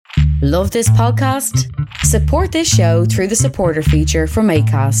Love this podcast? Support this show through the supporter feature from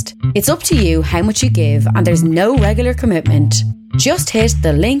Acast. It's up to you how much you give, and there's no regular commitment. Just hit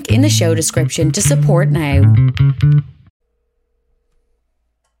the link in the show description to support now.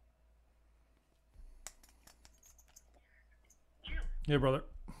 Hey, brother.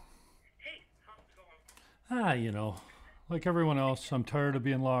 Hey, how's it going? Like everyone else, I'm tired of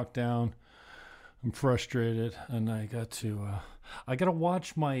being locked down. I'm frustrated, and I got to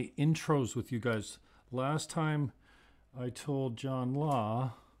watch my intros with you guys. Last time I told John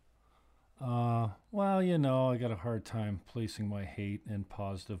Law, I got a hard time placing my hate in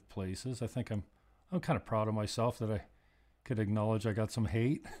positive places. I think I'm kind of proud of myself that I could acknowledge I got some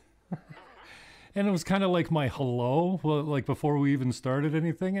hate. And it was kind of like my hello, like before we even started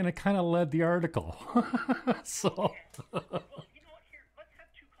anything, and it kind of led the article. So. Well, you know what? Here, let's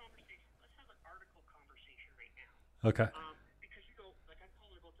have two conversations. Let's have an article conversation right now. Okay. Because, like I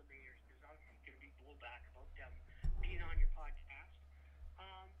told you about the mayors, there's obviously going to be blowback about them being on your podcast.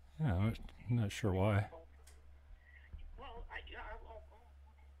 Yeah, I'm not sure why. Well, I'll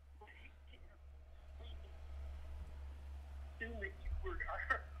assume that you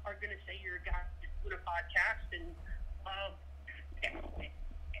are going to say you're a guy doing a podcast, and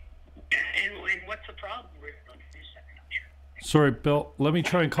what's the problem with this? Sorry, Bill. Let me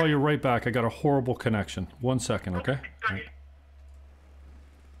try and call you right back. I got a horrible connection. 1 second, okay? Okay.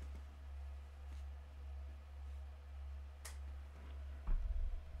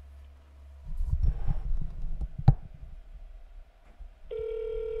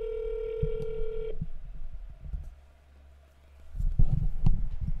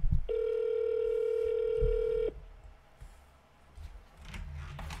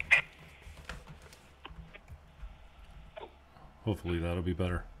 Hopefully that'll be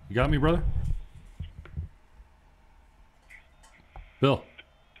better. You got me, brother? Bill?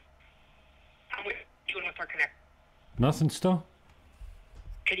 How are we doing with our connect? Nothing still?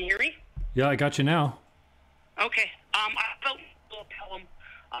 Can you hear me? Yeah, I got you now. Okay. I felt Bill Pelham.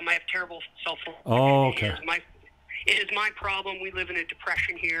 I have terrible cell phone. Oh, okay. It is my problem. We live in a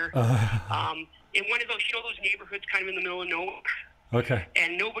depression here. In one of those, those neighborhoods kind of in the middle of nowhere. Okay.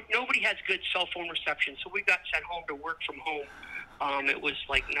 And nobody has good cell phone reception, so we got sent home to work from home. It was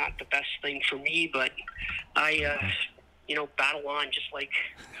like not the best thing for me, but I, battle on just like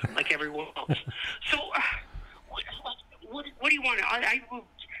everyone else. So, what do you want? I will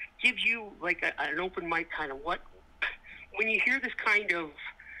give you like an open mic kind of what. When you hear this kind of,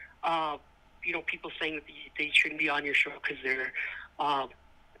 people saying that they shouldn't be on your show because they're,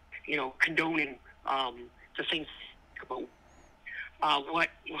 condoning the things about. How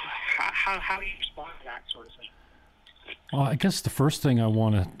do you respond to that sort of thing? Well, I guess the first thing I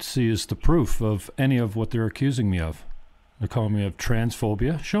want to see is the proof of any of what they're accusing me of. They're calling me of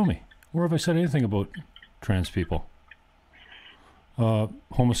transphobia. Show me. Where have I said anything about trans people?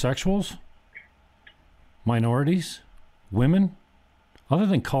 Homosexuals? Minorities? Women? Other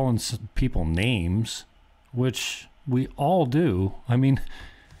than calling people names, which we all do. I mean,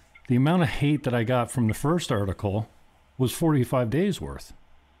 the amount of hate that I got from the first article was 45 days worth.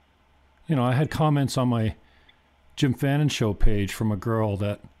 I had comments on my Jim Fannin show page from a girl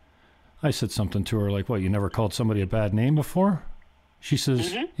that I said something to her like, what, you never called somebody a bad name before? She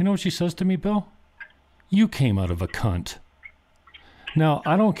says, You know what she says to me, Bill? You came out of a cunt. Now,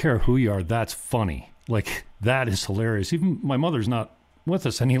 I don't care who you are. That's funny. Like, that is hilarious. Even my mother's not with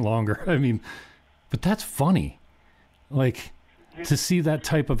us any longer. I mean, but that's funny. Like, to see that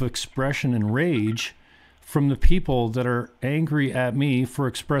type of expression and rage from the people that are angry at me for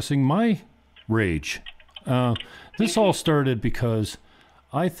expressing my rage. This all started because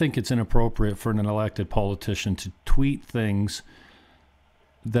I think it's inappropriate for an elected politician to tweet things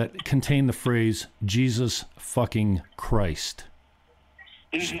that contain the phrase, Jesus fucking Christ.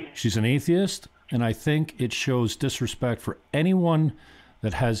 She's an atheist, and I think it shows disrespect for anyone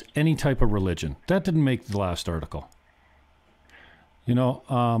that has any type of religion. That didn't make the last article.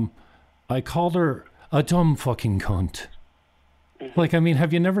 I called her a dumb fucking cunt. Like, I mean,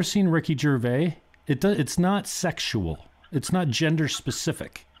 have you never seen Ricky Gervais? It's not sexual. It's not gender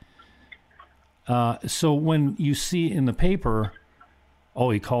specific. So when you see in the paper,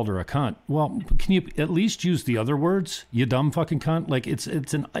 he called her a cunt. Well, can you at least use the other words? You dumb fucking cunt. Like it's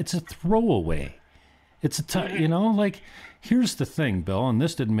a throwaway. It's here's the thing, Bill, and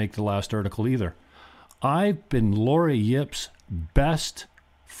this didn't make the last article either. I've been Lori Yip's best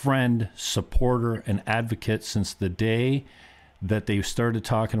friend, supporter, and advocate since the day that they started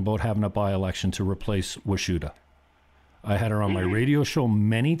talking about having a by-election to replace Washuta. I had her on my radio show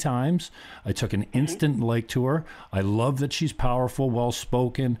many times. I took an instant like to her. I love that she's powerful,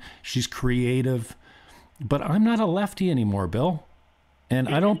 well-spoken. She's creative. But I'm not a lefty anymore, Bill. And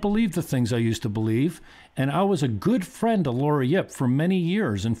I don't believe the things I used to believe. And I was a good friend to Laura Yip for many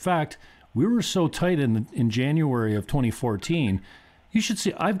years. In fact, we were so tight in January of 2014. You should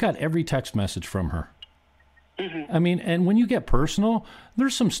see, I've got every text message from her. I mean, and when you get personal,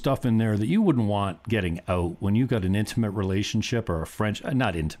 there's some stuff in there that you wouldn't want getting out when you got an intimate relationship or a friendship.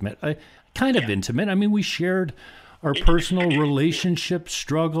 Not intimate, kind of intimate. I mean, we shared our personal relationship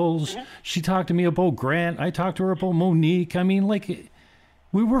struggles. She talked to me about Grant. I talked to her about Monique. I mean, like,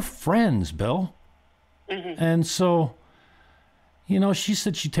 we were friends, Bill. And so, you know, she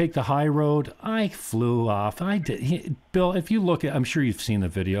said she'd take the high road. I flew off. I did. Bill, if you look at, I'm sure you've seen the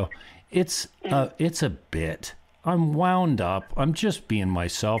video. It's a bit. I'm wound up. I'm just being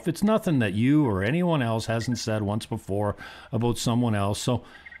myself. It's nothing that you or anyone else hasn't said once before about someone else. So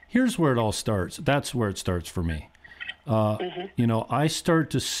here's where it all starts. That's where it starts for me. You know, I start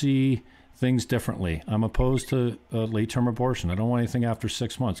to see things differently. I'm opposed to late-term abortion. I don't want anything after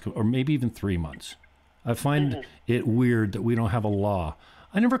 6 months or maybe even 3 months. I find it weird that we don't have a law.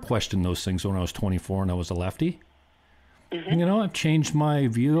 I never questioned those things when I was 24 and I was a lefty. You know, I've changed my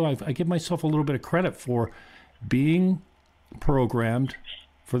view. I give myself a little bit of credit for being programmed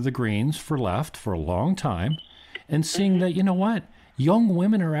for the Greens, for left, for a long time, and seeing that, you know what, young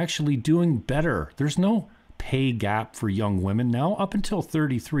women are actually doing better. There's no pay gap for young women now. Up until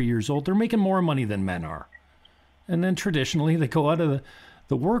 33 years old, they're making more money than men are. And then traditionally, they go out of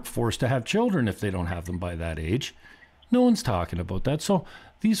the workforce to have children if they don't have them by that age. No one's talking about that. So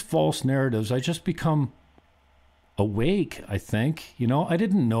these false narratives, I just become awake, I think. You know, I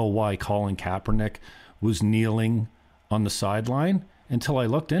didn't know why Colin Kaepernick was kneeling on the sideline until I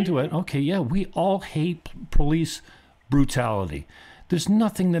looked into it. Okay, yeah, we all hate police brutality. There's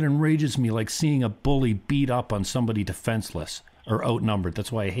nothing that enrages me like seeing a bully beat up on somebody defenseless or outnumbered.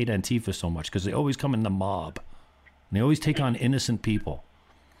 That's why I hate Antifa so much, because they always come in the mob. And they always take on innocent people.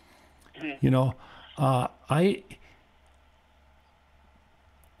 You know, I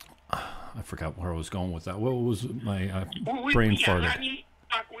forgot where I was going with that. What was my brain farted? I mean,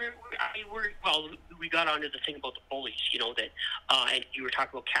 we got onto the thing about the bullies, you know, that, and you were talking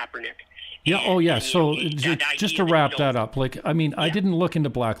about Kaepernick. Yeah, so just to wrap that up, like, I mean, I didn't look into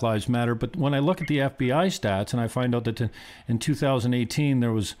Black Lives Matter, but when I look at the FBI stats and I find out that in 2018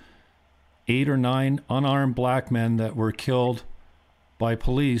 there was 8 or 9 unarmed black men that were killed by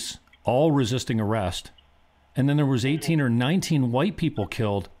police, all resisting arrest. And then there was 18 or 19 white people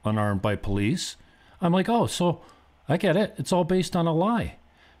killed unarmed by police. I'm like, oh, so I get it. It's all based on a lie.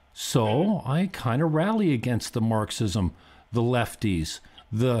 So I kind of rally against the Marxism, the lefties,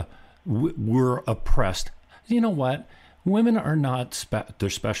 we're oppressed. You know what? Women are not, they're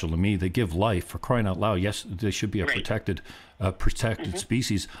special to me. They give life, for crying out loud. Yes, they should be a protected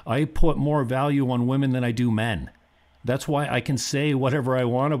species. I put more value on women than I do men. That's why I can say whatever I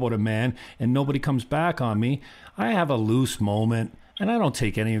want about a man and nobody comes back on me. I have a loose moment and I don't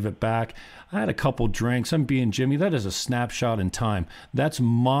take any of it back. I had a couple drinks. I'm being Jimmy. That is a snapshot in time. That's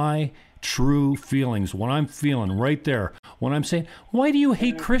my true feelings. What I'm feeling right there. When I'm saying, why do you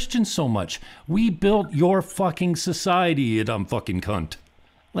hate Christians so much? We built your fucking society, you dumb fucking cunt.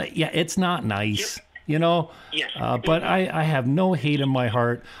 Like, yeah, it's not nice. You know, but I have no hate in my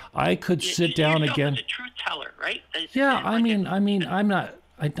heart. I could sit down again. The truth teller, right?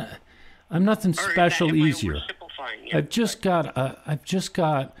 I'm nothing special easier. I've just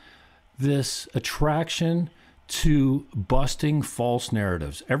got this attraction to busting false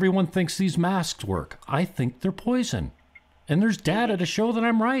narratives. Everyone thinks these masks work. I think they're poison, and there's data to show that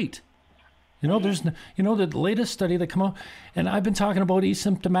I'm right. You know, there's, you know, the latest study that come out, and I've been talking about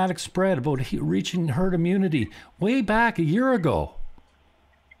asymptomatic spread, about reaching herd immunity way back a year ago.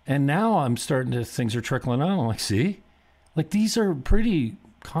 And now I'm starting to, things are trickling out. I'm like, see, like these are pretty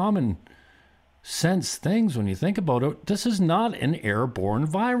common sense things when you think about it. This is not an airborne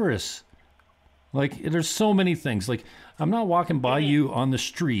virus. Like, there's so many things. Like, I'm not walking by you on the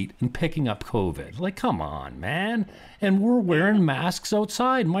street and picking up COVID. Like, come on, man. And we're wearing masks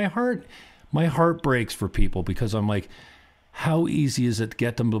outside. My heart breaks for people because I'm like, how easy is it to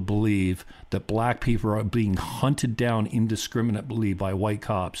get them to believe that black people are being hunted down indiscriminately by white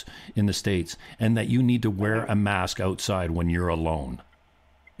cops in the States and that you need to wear a mask outside when you're alone?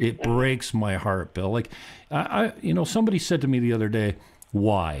 It breaks my heart, Bill. Like, you know, somebody said to me the other day,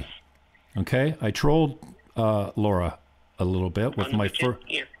 why? Okay, I trolled Laura a little bit with my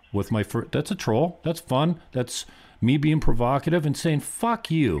that's a troll. That's fun. That's me being provocative and saying, fuck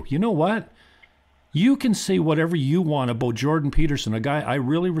you. You know what? You can say whatever you want about Jordan Peterson, a guy I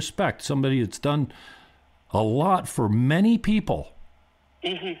really respect, somebody that's done a lot for many people.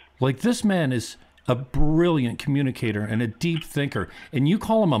 Mm-hmm. Like, this man is a brilliant communicator and a deep thinker, and you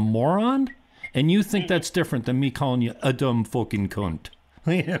call him a moron, and you think that's different than me calling you a dumb fucking cunt.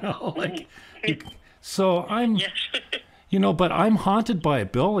 You know, like, so I'm, Yes. you know, but I'm haunted by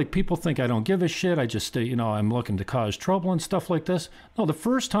it, Bill. Like, people think I don't give a shit. I just, you know, I'm looking to cause trouble and stuff like this. No, the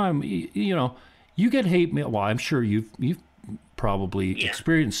first time, you know, you get hate mail. Well, I'm sure you've probably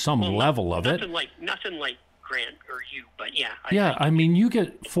experienced some level of it. Nothing like Grant or you, but yeah. I mean, you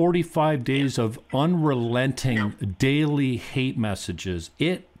get 45 days of unrelenting daily hate messages.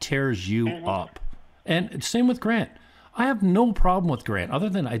 It tears you up. And same with Grant. I have no problem with Grant, other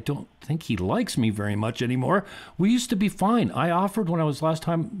than I don't think he likes me very much anymore. We used to be fine. I offered when I was last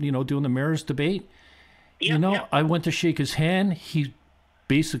time, you know, doing the mayor's debate. I went to shake his hand. He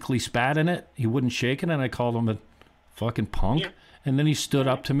basically spat in it. He wouldn't shake it, and I called him a fucking punk. And then he stood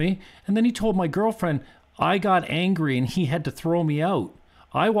up to me, and then he told my girlfriend I got angry and he had to throw me out.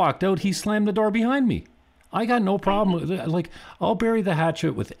 I walked out. He slammed the door behind me. I got no problem with it. Like, I'll bury the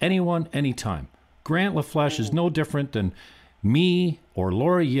hatchet with anyone, anytime. Grant LaFleche is no different than me or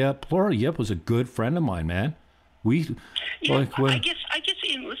Laura Yip. Laura Yip was a good friend of mine, man. I guess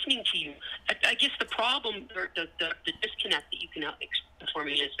in listening to you, I guess the problem or the disconnect that you can explain for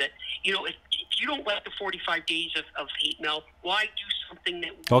me is that, you know, if you don't like the 45 days of hate mail, why do something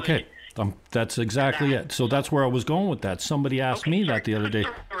that would... Okay, that's exactly it. So that's where I was going with that. Somebody asked me that the other day.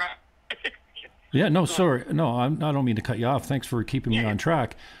 Yeah, no, sorry. No, I don't mean to cut you off. Thanks for keeping me on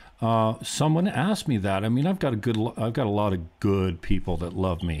track. Someone asked me that. I mean, I've got a lot of good people that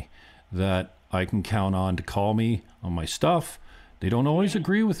love me, that I can count on to call me on my stuff. They don't always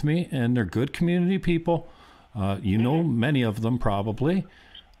agree with me, and they're good community people. You know, many of them probably.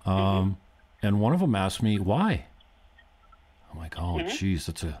 And one of them asked me why. I'm like, oh, geez,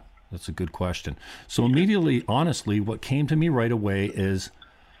 that's a good question. So immediately, honestly, what came to me right away is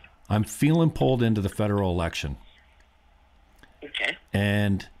I'm feeling pulled into the federal election. Okay.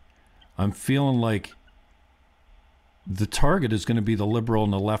 And I'm feeling like the target is going to be the liberal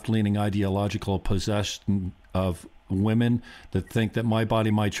and the left-leaning ideological possession of women that think that my body,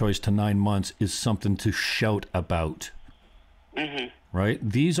 my choice to 9 months is something to shout about. Right?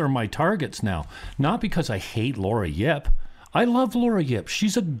 These are my targets now. Not because I hate Laura Yip. I love Laura Yip.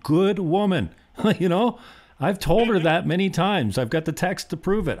 She's a good woman. You know, I've told her that many times. I've got the text to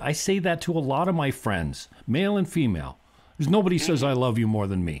prove it. I say that to a lot of my friends, male and female. There's nobody says I love you more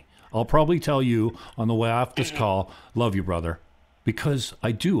than me. I'll probably tell you on the way off this call, love you, brother, because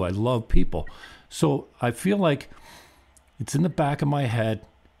I do. I love people. So I feel like it's in the back of my head.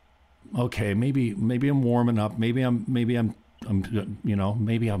 Okay, maybe I'm warming up. Maybe I'm you know,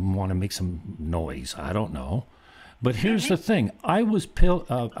 maybe I want to make some noise. I don't know. But here's the thing. I was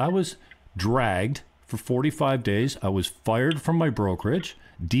dragged for 45 days. I was fired from my brokerage,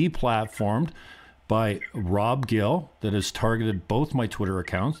 deplatformed by Rob Gill, that has targeted both my Twitter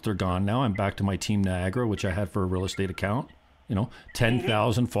accounts. They're gone now. I'm back to my Team Niagara, which I had for a real estate account. You know,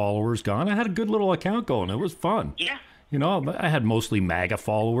 10,000 followers gone. I had a good little account going. It was fun. Yeah. You know, I had mostly MAGA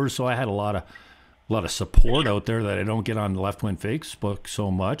followers, so I had a lot of support out there that I don't get on left-wing Facebook so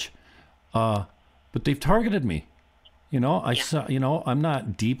much. But they've targeted me. You know, I'm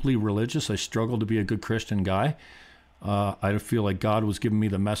not deeply religious. I struggle to be a good Christian guy. I feel like God was giving me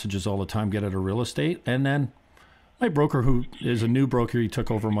the messages all the time, get out of real estate. And then my broker, who is a new broker, he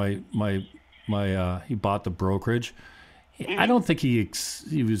took over he bought the brokerage. I don't think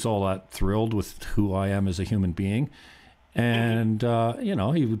he was all that thrilled with who I am as a human being. And, you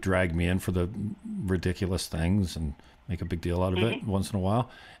know, he would drag me in for the ridiculous things and make a big deal out of it once in a while.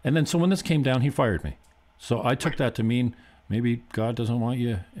 And then so when this came down, he fired me. So I took that to mean maybe God doesn't want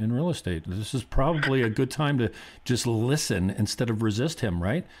you in real estate. This is probably a good time to just listen instead of resist him,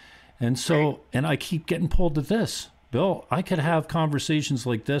 right? And so, and I keep getting pulled to this. Bill, I could have conversations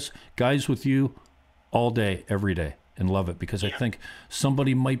like this, guys, with you all day, every day, and love it, because I think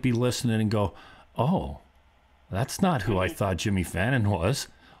somebody might be listening and go, oh, that's not who I thought Jimmy Fannin was.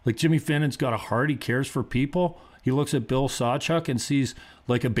 Like, Jimmy Fannon's got a heart. He cares for people. He looks at Bill Sawchuk and sees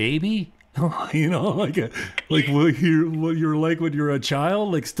like a baby. You know, like what you're like when you're a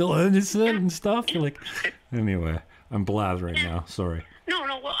child, like still innocent and stuff. You're like, anyway, I'm blathering now. Sorry. No.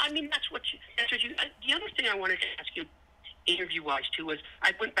 Well, I mean, that's what you. The other thing I wanted to ask you, interview-wise, too, was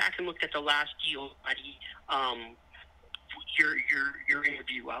I went back and looked at the last deal, your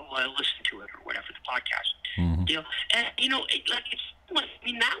interview. I'll listen to it or whatever, the podcast deal. And you know,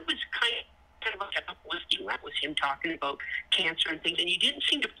 that was kind of like an uplifting. That was him talking about cancer and things, and you didn't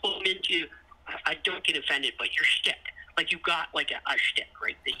seem to pull him into I don't get offended, but your shtick, like you've got like a shtick,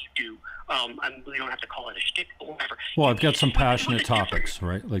 right, that you do. We don't have to call it a shtick, but whatever. Well, I've got some passionate topics,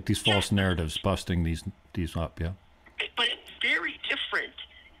 right? Like these false narratives, busting these up, yeah. But it's very different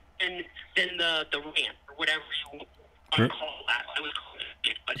than the rant or whatever you want Sure. to call that. I would call it a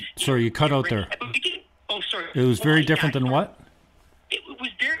shtick, but Sorry, you cut out there. Oh, sorry. It was very different than what? It was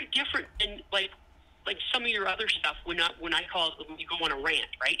very different than like some of your other stuff when I call it when you go on a rant,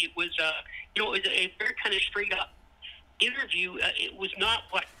 right? It was it was a very kind of straight up interview. It was not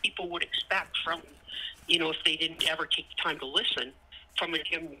what people would expect from if they didn't ever take the time to listen from a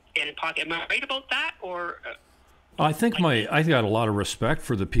Jim Bannon podcast. Am I right about that, or? I think I got a lot of respect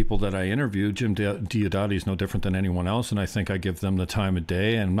for the people that I interview. Jim Diodati is no different than anyone else, and I think I give them the time of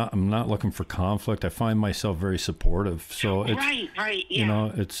day. And I'm not looking for conflict. I find myself very supportive. So it's right,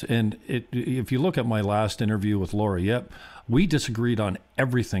 yeah. If you look at my last interview with Laura Yep, we disagreed on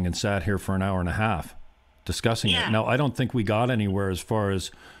everything and sat here for an hour and a half discussing it. Now I don't think we got anywhere as far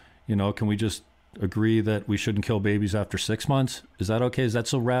as, can we just agree that we shouldn't kill babies after 6 months? Is that okay? Is that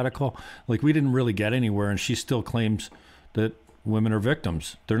so radical? Like, we didn't really get anywhere, and she still claims that women are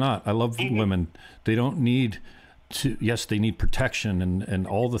victims. They're not. I love women. They don't need to. Yes, they need protection and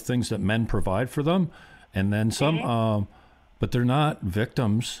all the things that men provide for them, and then some. But they're not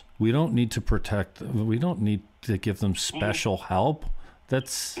victims. We don't need to protect them. We don't need to give them special help.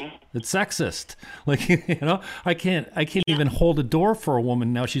 It's sexist. Like, I can't even hold a door for a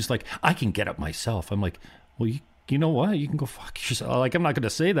woman now. She's like, I can get it myself. I'm like, well, you know what? You can go fuck yourself. Like, I'm not going to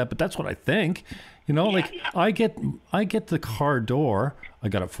say that, but that's what I think. I get the car door. I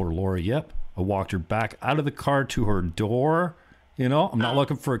got it for Laura Yep. I walked her back out of the car to her door. I'm not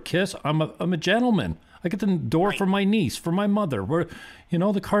looking for a kiss. I'm a gentleman. I get the door for my niece, for my mother.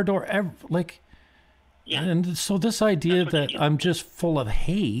 The car door, Yeah. And so this idea that I'm just full of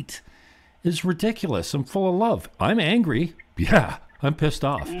hate is ridiculous. I'm full of love. I'm angry. Yeah, I'm pissed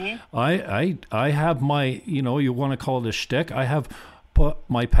off. I have my, you want to call it a shtick. I have put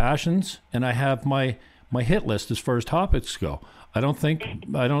my passions and I have my hit list as far as topics go. I don't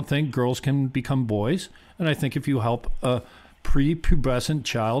think girls can become boys. And I think if you help a prepubescent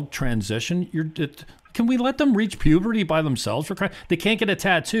child transition, can we let them reach puberty by themselves? They can't get a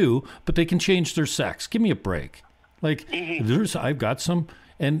tattoo, but they can change their sex. Give me a break. Like, I've got some,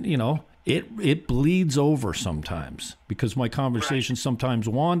 and it bleeds over sometimes because my conversations sometimes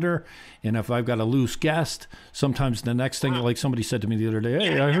wander. And if I've got a loose guest, sometimes the next thing, like somebody said to me the other day,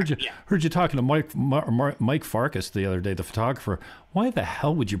 hey, I heard you talking to Mike Farkas the other day, the photographer. Why the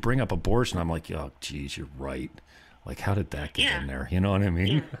hell would you bring up abortion? I'm like, oh, geez, you're right. Like, how did that get in there? You know what I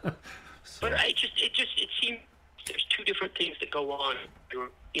mean? Yeah. But it seems there's two different things that go on,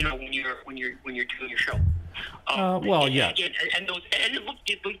 when you're doing your show. Yeah. And look,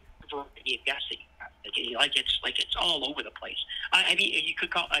 the variety of guests that you have, it's all over the place. I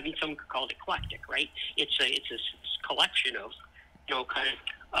mean, some could call it eclectic, right? It's a collection of, kind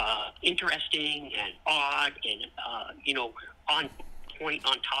of interesting and odd and on point,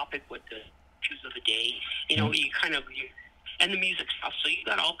 on topic with the issues of the day. And the music stuff. So you've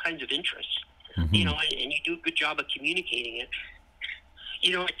got all kinds of interests, and you do a good job of communicating it.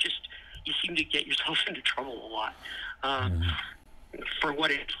 It just, you seem to get yourself into trouble a lot for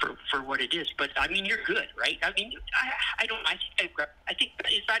what it is. But I mean, you're good, right? I mean, I think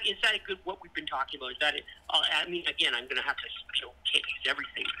is that a good, what we've been talking about? Is that it? I mean, again, I'm going to have to, can't use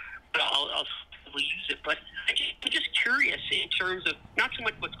everything, but I'll probably use it. But I'm just curious in terms of not so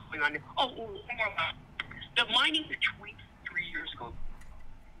much what's going on. The mining retreat 3 years ago.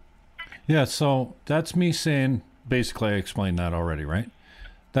 Yeah, so that's me saying, basically I explained that already, right?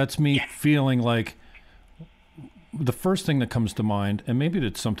 That's me feeling like the first thing that comes to mind, and maybe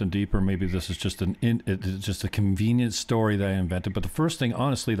it's something deeper, maybe this is just it's just a convenient story that I invented, but the first thing,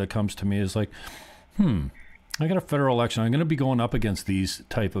 honestly, that comes to me is like, I got a federal election. I'm going to be going up against these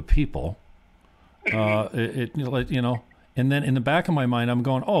type of people. And then in the back of my mind, I'm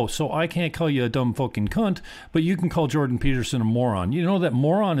going, oh, so I can't call you a dumb fucking cunt, but you can call Jordan Peterson a moron. You know that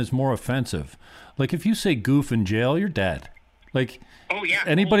moron is more offensive. Like, if you say goof in jail, you're dead. Like,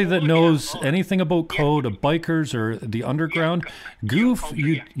 anybody that knows anything about code of bikers or the underground, goof,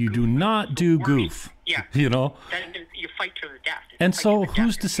 you do not do goof. Yeah. You fight to the death. And so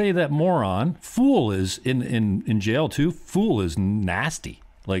who's to say that moron, fool is in jail too? Fool is nasty.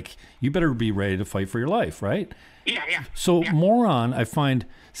 Like, you better be ready to fight for your life, right? Yeah. So moron, I find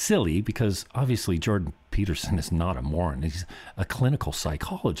silly because obviously Jordan Peterson is not a moron. He's a clinical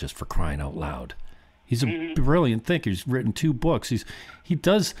psychologist, for crying out loud. He's a brilliant thinker. He's written 2 books. He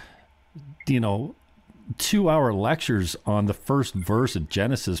does, 2-hour lectures on the first verse of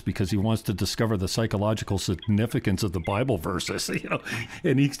Genesis because he wants to discover the psychological significance of the Bible verses, and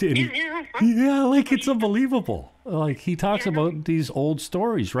like it's unbelievable. Like he talks about these old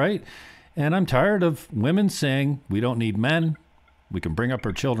stories, right? And I'm tired of women saying we don't need men. We can bring up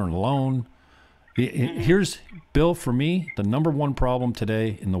our children alone. Here's, Bill, for me, the number one problem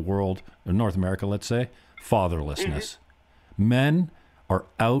today in the world, in North America, let's say, fatherlessness. Men are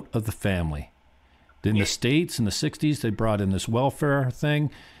out of the family. In the States in the 60s, they brought in this welfare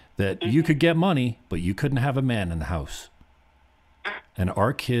thing that you could get money, but you couldn't have a man in the house. And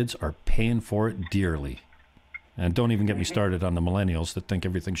our kids are paying for it dearly. And don't even get me started on the millennials that think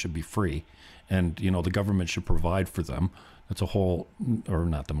everything should be free and, the government should provide for them. That's a whole, or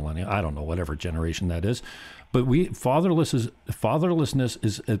not the millennial, I don't know, whatever generation that is. But fatherlessness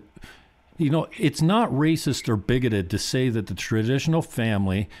is, it's not racist or bigoted to say that the traditional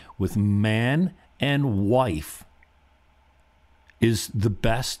family with man and wife is the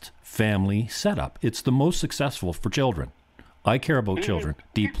best family setup. It's the most successful for children. I care about children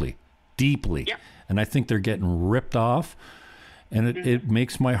deeply. Yeah. And I think they're getting ripped off, and it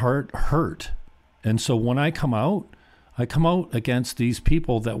makes my heart hurt. And so when I come out against these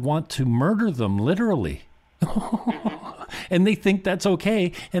people that want to murder them, literally. And they think that's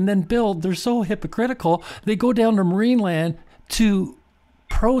okay. And then, Bill, they're so hypocritical. They go down to Marineland to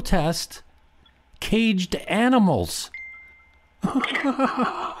protest caged animals.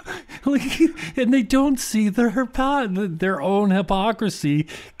 And they don't see their own hypocrisy.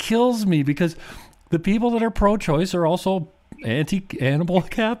 Kills me, because the people that are pro-choice are also anti-animal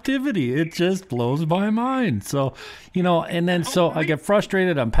captivity. It just blows my mind. So, and then I get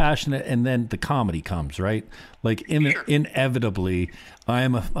frustrated, I'm passionate, and then the comedy comes, right? Like inevitably,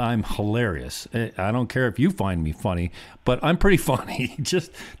 I'm hilarious. I don't care if you find me funny, but I'm pretty funny.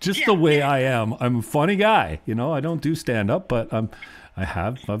 just the way I am. I'm a funny guy. I don't do stand up, but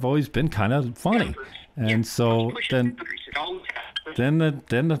I've always been kind of funny. And so then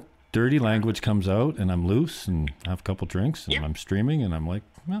the dirty language comes out, and I'm loose and have a couple drinks, and I'm streaming, and I'm like,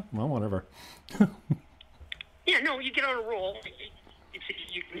 well, whatever. You get on a roll.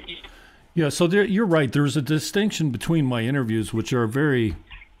 Yeah, so you're right. There's a distinction between my interviews, which are very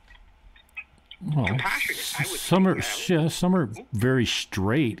compassionate. I would some are very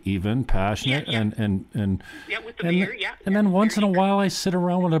straight, even passionate, and with the beer, and then once in a while I sit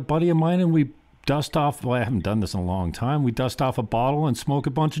around with a buddy of mine and we dust off. Well, I haven't done this in a long time. We dust off a bottle and smoke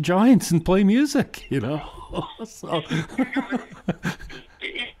a bunch of joints and play music. So.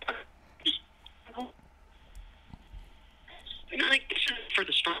 Like, this is for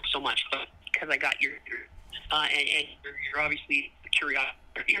the stroke so much, because I got your and you're obviously curious.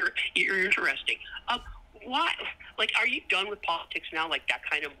 You're interesting. Why? Like, are you done with politics now? Like that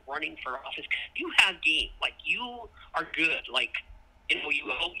kind of running for office? 'Cause you have game. Like, you are good. Like, you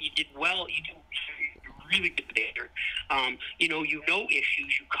did well. You're really good debater. You know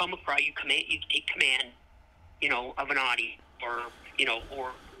issues. You come across. You take command. Of an audience, or a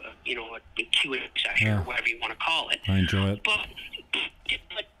Q&A session, or whatever you want to call it. I enjoy it. But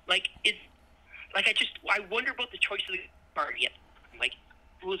I wonder about the choice of the party. Like,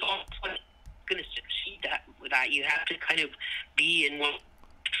 it was all going to succeed with that. You have to kind of be in one,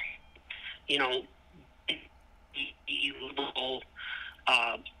 liberal,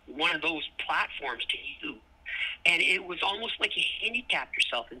 one of those platforms to you. And it was almost like you handicapped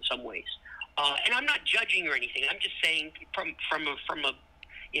yourself in some ways. And I'm not judging or anything. I'm just saying from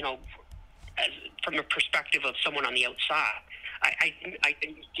a perspective of someone on the outside, I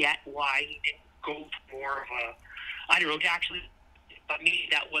didn't get why he didn't go for more of a, I don't know, but maybe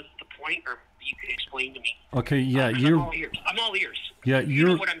that was the point, or you could explain to me. Okay, yeah, I'm all ears. Yeah, you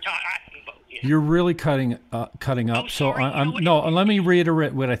know what I'm talking about. Yeah. You're really cutting up. Oh, sorry, let me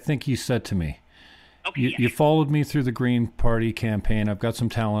reiterate what I think you said to me. Okay, you followed me through the Green Party campaign. I've got some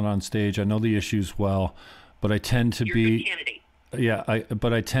talent on stage. I know the issues well, but I tend to You're be a good candidate. Yeah,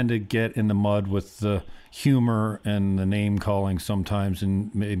 but I tend to get in the mud with the humor and the name calling sometimes,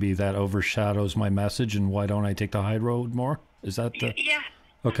 and maybe that overshadows my message. And why don't I take the high road more? Is that the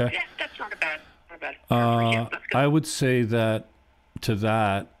Okay? Yeah, that's not a bad. That's good. I would say that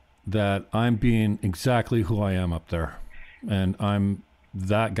I'm being exactly who I am up there, and I'm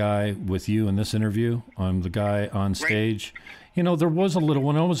that guy with you in this interview. I'm the guy on stage. Right. There was a little,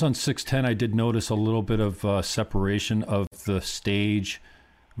 when I was on 610, I did notice a little bit of separation of the stage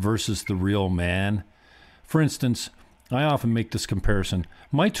versus the real man. For instance, I often make this comparison.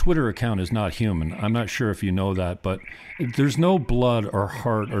 My Twitter account is not human. I'm not sure if you know that, but there's no blood or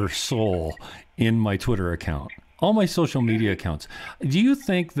heart or soul in my Twitter account. All my social media accounts. Do you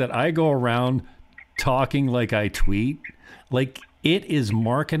think that I go around talking like I tweet. Like, it is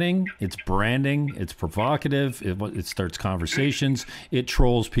marketing, it's branding, it's provocative, it starts conversations, it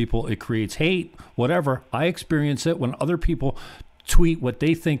trolls people, it creates hate, whatever. I experience it when other people tweet what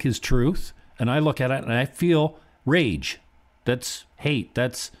they think is truth, and I look at it and I feel rage. That's hate.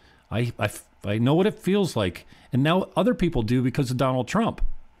 That's I know what it feels like. And now other people do because of Donald Trump.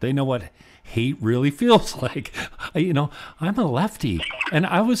 They know what hate really feels like. I'm a lefty, and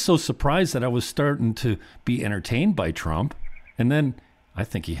I was so surprised that I was starting to be entertained by Trump. And then I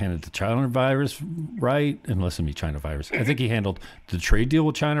think he handled the China virus right. And listen to me, China virus. I think he handled the trade deal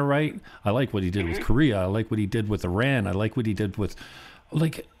with China right. I like what he did with Korea. I like what he did with Iran. I like what he did with,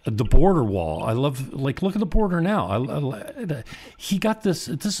 like, the border wall. I love, like, look at the border now. He got this.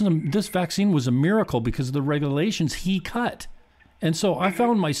 This vaccine was a miracle because of the regulations he cut. And so I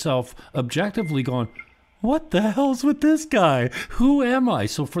found myself objectively going, what the hell's with this guy? Who am I?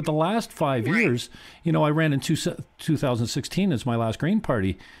 So for the last 5 years, I ran in 2016 as my last Green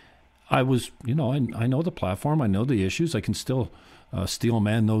Party. I was, I know the platform. I know the issues. I can still steel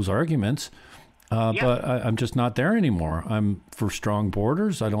man those arguments. But I'm just not there anymore. I'm for strong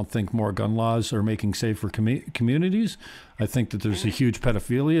borders. I don't think more gun laws are making safer communities. I think that there's a huge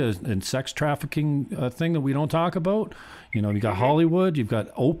pedophilia and sex trafficking thing that we don't talk about. You got Hollywood. You've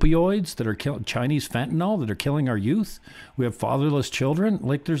got opioids that are Chinese fentanyl that are killing our youth. We have fatherless children.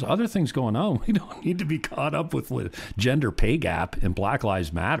 Like, there's other things going on. We don't need to be caught up with gender pay gap and Black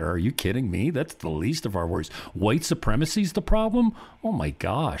Lives Matter. Are you kidding me? That's the least of our worries. White supremacy is the problem? Oh, my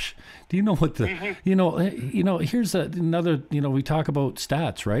gosh. Do you know what the, here's another, we talk about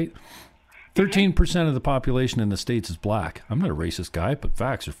stats, right? 13% of the population in the States is black. I'm not a racist guy, but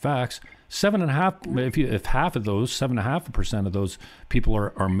facts are facts. 7.5%, if half of those, 7.5% of those people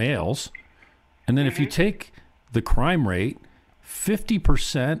are males. And then if you take the crime rate,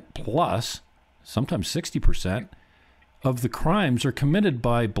 50% plus, sometimes 60% of the crimes are committed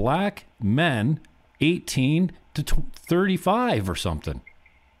by black men 18 to 35 or something.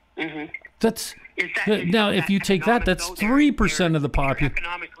 That's now, if you take that, that's 3% of the population.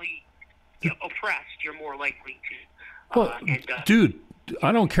 Economically oppressed, you're more likely to. Dude,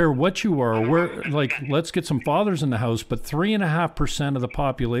 I don't care what you are. Let's get some fathers in the house, but 3.5% of the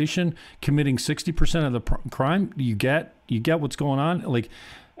population committing 60% of the crime. You get what's going on.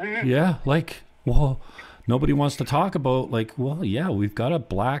 Nobody wants to talk about, we've got a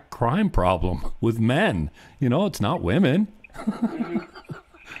black crime problem with men. It's not women.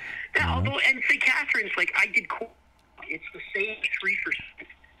 Although, and St. Catherine's, I did court. It's the same 3%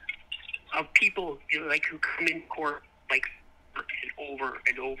 of people, who come in court, over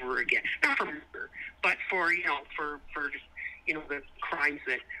and over again. Not for murder, but for just, the crimes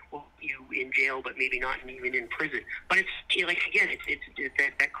that will put you in jail, but maybe not even in prison. But it's, again, it's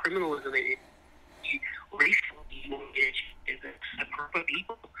that criminalism, racially motivated is a group of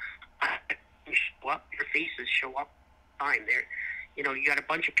people show up, their faces show up time. They're, you got a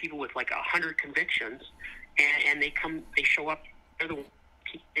bunch of people with 100 convictions, and they show up. They're the ones.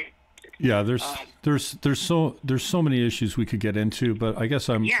 Yeah, there's so many issues we could get into, but I guess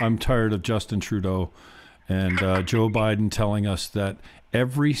I'm tired of Justin Trudeau and Joe Biden telling us that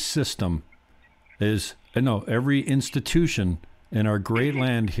every institution in our great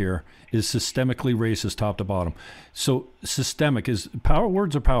land here is systemically racist top to bottom. So systemic is power.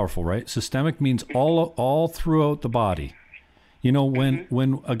 Words are powerful, right? Systemic means all throughout the body.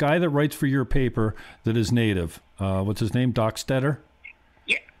 When a guy that writes for your paper that is native, what's his name, Doc Stetter?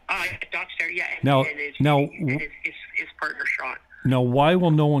 Doc Stetter, yeah. And his partner Sean. Now, why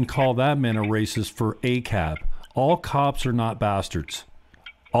will no one call that man a racist for ACAB? All cops are not bastards.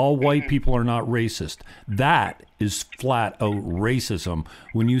 All white people are not racist. That is flat out racism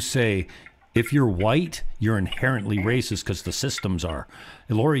when you say, if you're white, you're inherently racist because the systems are.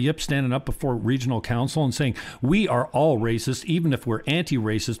 Lori Yip standing up before regional council and saying, we are all racist, even if we're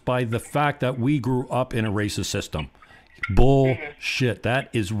anti-racist, by the fact that we grew up in a racist system. Bullshit. That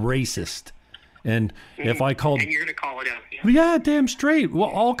is racist. And if I called... And you're going to call it out. Yeah, damn straight. Well,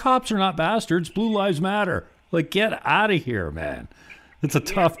 all cops are not bastards. Blue lives matter. Get out of here, man. It's a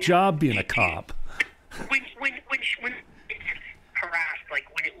tough job being a cop. When it's harassed,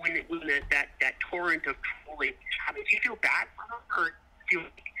 when that torrent of trolling happens, do you feel bad for her, or feel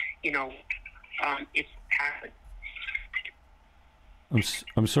it's happened?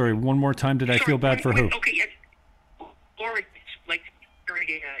 I'm sorry. One more time. Did I feel bad for who? Okay, yes. Or it's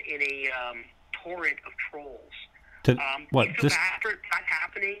in a torrent of trolls. What? Do you feel bad for that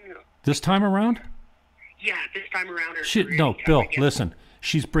happening? This time around? Yeah, this time around. No, Bill, listen.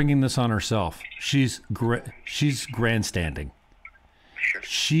 She's bringing this on herself. She's grandstanding. sure.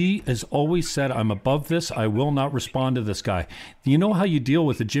 She has always said, I'm above this. I will not respond to this guy. You know how you deal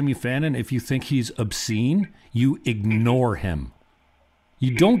with a Jimmy Fallon? If you think he's obscene, you ignore him.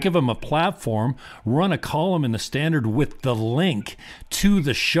 You don't give him a platform, run a column in the Standard with the link to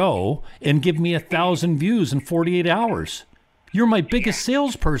the show, and give me 1,000 views in 48 hours. You're my biggest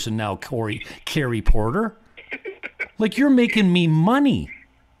salesperson now, Carrie Porter. Like, you're making me money.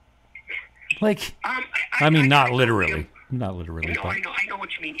 Like, I mean, not literally. Not literally. No, I know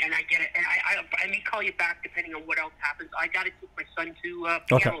what you mean, and I get it. And I may call you back depending on what else happens. I got to take my son to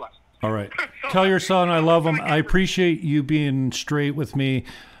piano lessons. All right. Tell your son I love him. I appreciate you being straight with me.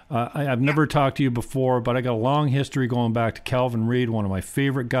 I've never talked to you before, but I got a long history going back to Calvin Reid, one of my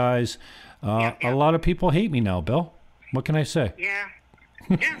favorite guys. A lot of people hate me now, Bill. What can I say? Yeah.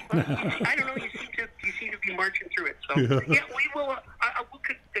 Yeah. Well, I don't know. You seem to be marching through it. So we will.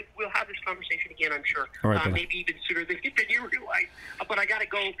 We'll have this conversation again, I'm sure. All right, maybe even sooner than you realize. But I got to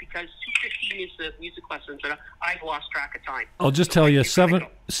go because 2:15 is the music lessons, and I've lost track of time. I'll just tell you, 7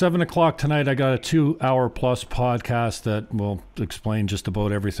 o'clock tonight, I got a 2-hour plus podcast that will explain just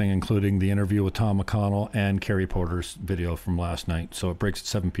about everything, including the interview with Tom McConnell and Carrie Porter's video from last night. So it breaks at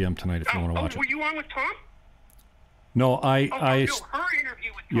 7 p.m. tonight if you want to watch it. Were you on with Tom? No, her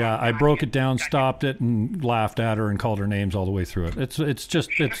interview with Tom. Yeah, I broke it down, stopped it, and laughed at her and called her names all the way through it. It's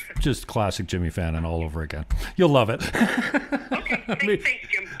just classic Jimmy Fallon all over again. You'll love it. Okay, thanks, Jim.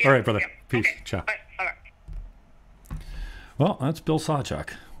 Yeah, all right, brother. Yeah. Peace. Okay. Ciao. Bye. Bye. Well, that's Bill Sawchuk.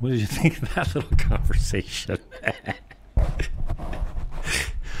 What did you think of that little conversation?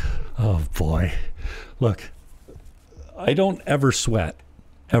 Oh, boy. Look, I don't ever sweat.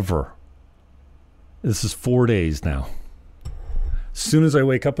 Ever. This is 4 days now. As soon as I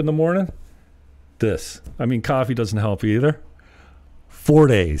wake up in the morning, this. I mean, coffee doesn't help either. 4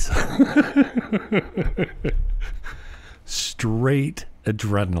 days. Straight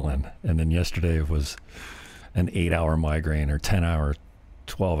adrenaline. And then yesterday it was an 8-hour migraine or 10-hour,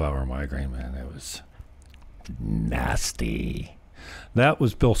 12-hour migraine, man. It was nasty. That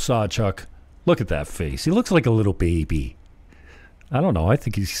was Bill Sawchuk. Look at that face. He looks like a little baby. I don't know. I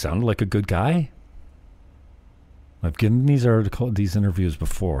think he sounded like a good guy. I've given these interviews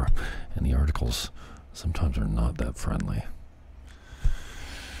before, and the articles sometimes are not that friendly.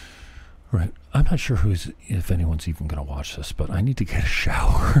 Right. I'm not sure if anyone's even going to watch this, but I need to get a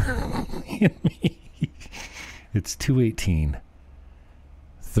shower. It's 2:18,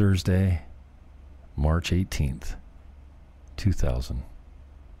 Thursday, March 18th,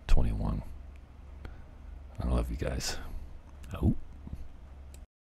 2021. I love you guys. Oh.